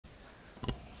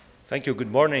Thank you.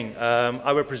 Good morning.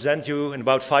 I will present you in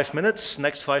about 5 minutes,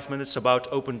 next 5 minutes, about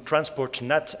Open Transport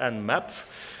Net and MAP.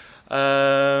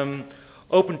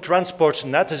 Open Transport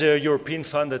Net is a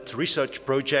European-funded research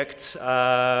project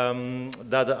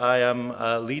that I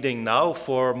am leading now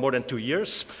for more than 2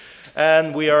 years.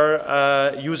 And we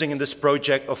are using in this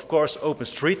project, of course,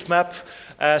 OpenStreetMap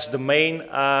as the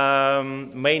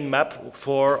main map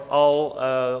for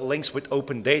all links with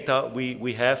open data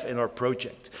we have in our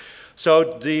project. So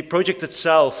the project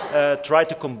itself tried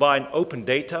to combine open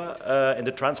data in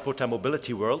the transport and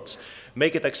mobility world,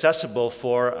 make it accessible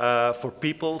for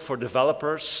people, for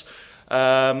developers.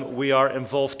 We are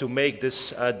involved to make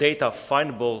this data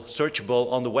findable,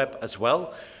 searchable on the web as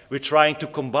well. We're trying to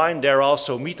combine there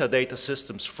also metadata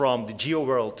systems from the geo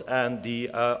world and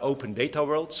the open data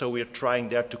world. So we're trying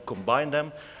there to combine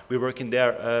them. We're working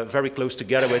there very close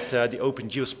together with the Open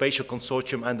Geospatial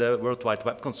Consortium and the World Wide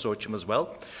Web Consortium as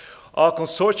well. Our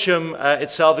consortium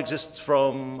itself exists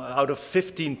out of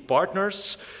 15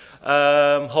 partners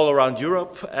all around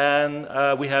Europe, and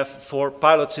we have 4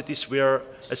 pilot cities we are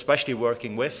especially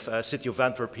working with. City of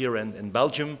Antwerp here in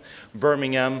Belgium,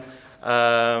 Birmingham,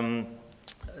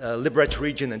 Liberec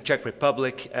region in Czech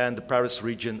Republic, and the Paris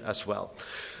region as well.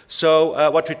 So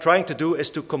what we're trying to do is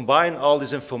to combine all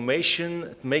this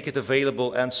information, make it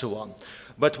available, and so on.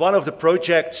 But one of the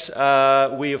projects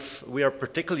we are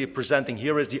particularly presenting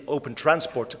here is the Open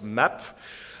Transport Map,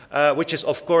 which is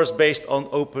of course based on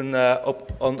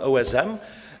on OSM.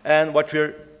 And what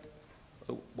we're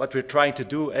trying to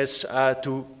do is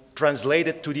to translate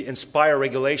it to the INSPIRE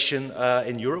regulation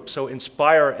in Europe. So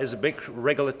INSPIRE is a big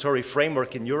regulatory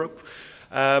framework in Europe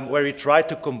where we try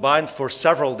to combine for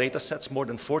several data sets, more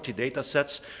than 40 data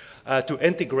sets, to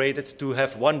integrate it to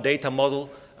have one data model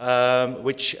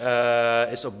which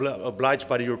is obliged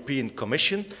by the European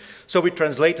Commission. So we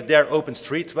translated there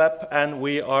OpenStreetMap, and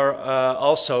we are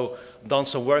also done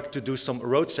some work to do some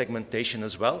road segmentation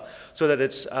as well, so that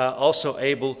it's also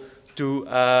able to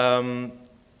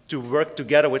work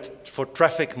together for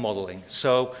traffic modeling.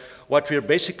 So what we're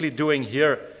basically doing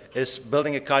here is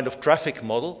building a kind of traffic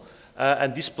model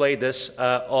and display this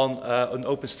on an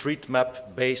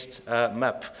OpenStreetMap-based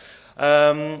map.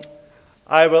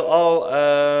 I will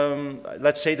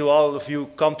let's say to all of you,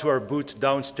 come to our booth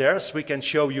downstairs. We can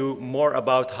show you more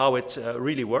about how it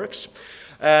really works.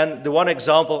 And the one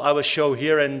example I will show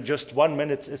here in just 1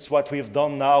 minute is what we've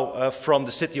done now from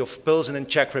the city of Pilsen in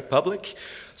Czech Republic.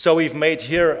 So we've made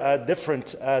here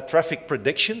different traffic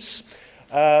predictions.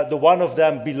 The one of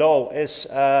them below is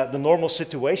the normal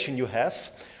situation you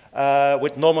have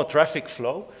with normal traffic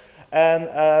flow.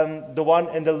 And the one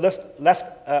in the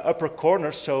left upper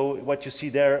corner, so what you see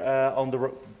there in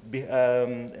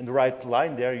the right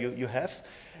line there you have,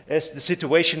 is the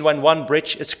situation when one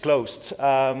bridge is closed.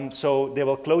 So they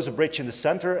will close a bridge in the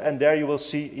center, and there you will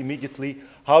see immediately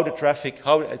how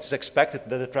it's expected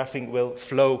that the traffic will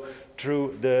flow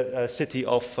through the city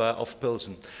of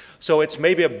Pilsen. So it's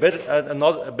maybe a bit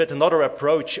another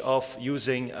approach of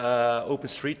using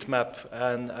OpenStreetMap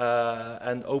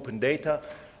and open data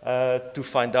to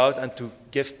find out and to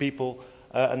give people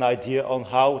an idea on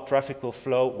how traffic will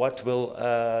flow, what will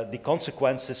the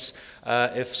consequences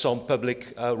if some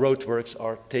public roadworks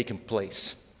are taking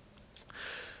place.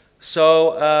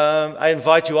 So I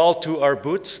invite you all to our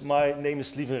booth. My name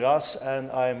is Lieven Raes,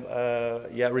 and I'm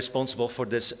responsible for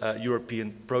this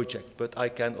European project. But I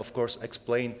can, of course,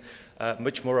 explain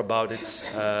much more about it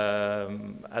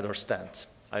at our stand.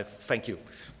 Thank you.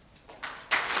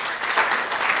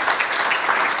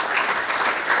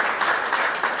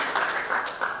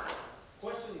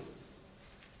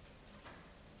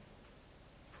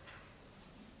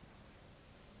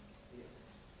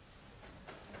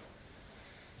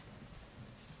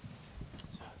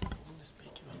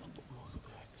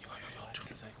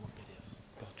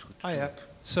 Hiya.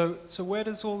 So where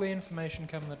does all the information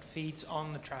come that feeds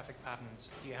on the traffic patterns?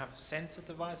 Do you have sensor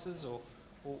devices, or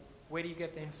where do you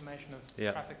get the information of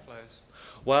traffic flows?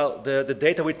 Well, the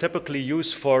data we typically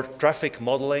use for traffic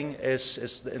modeling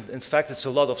is in fact, it's a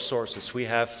lot of sources. We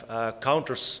have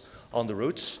counters on the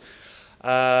routes.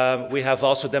 We have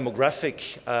also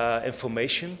demographic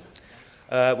information.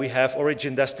 We have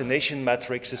origin-destination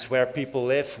metrics, is where people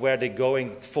live, where they're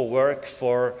going for work,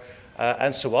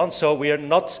 and so on. So we are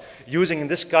not using in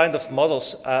this kind of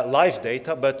models live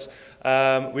data, but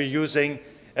we're using,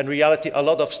 in reality, a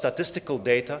lot of statistical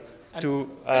data to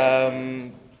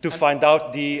find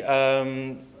out the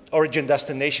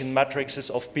origin-destination matrices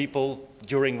of people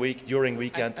during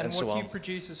weekend, and so on. And what you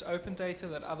produce is open data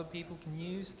that other people can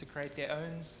use to create their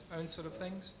own sort of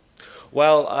things?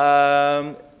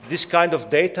 Well, this kind of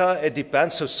data, it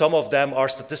depends. So some of them are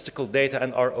statistical data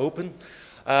and are open.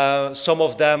 Some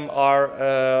of them are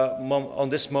on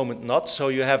this moment not. So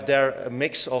you have there a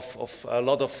mix of a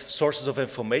lot of sources of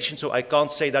information. So I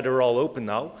can't say that they're all open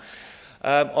now.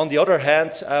 On the other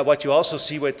hand, what you also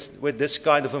see with this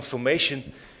kind of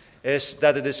information is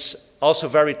that it is also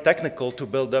very technical to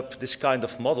build up this kind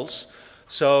of models.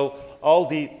 So all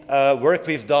the work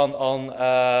we've done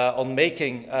on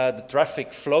making the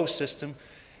traffic flow system,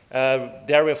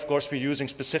 there, of course, we're using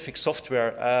specific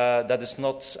software that is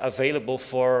not available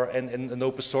in an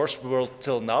open source world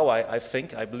till now, I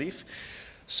believe.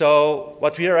 So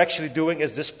what we are actually doing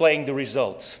is displaying the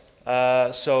results.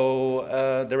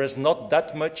 There is not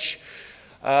that much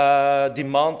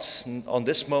demand on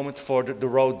this moment for the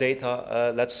raw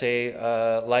data, let's say,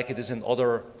 like it is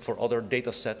for other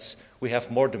data sets. We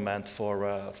have more demand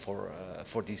for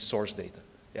the source data.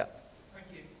 Yeah. Thank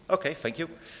you. Okay, thank you.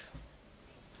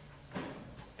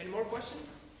 Any more questions?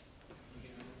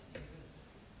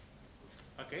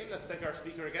 Okay, let's thank our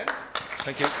speaker again.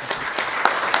 Thank you.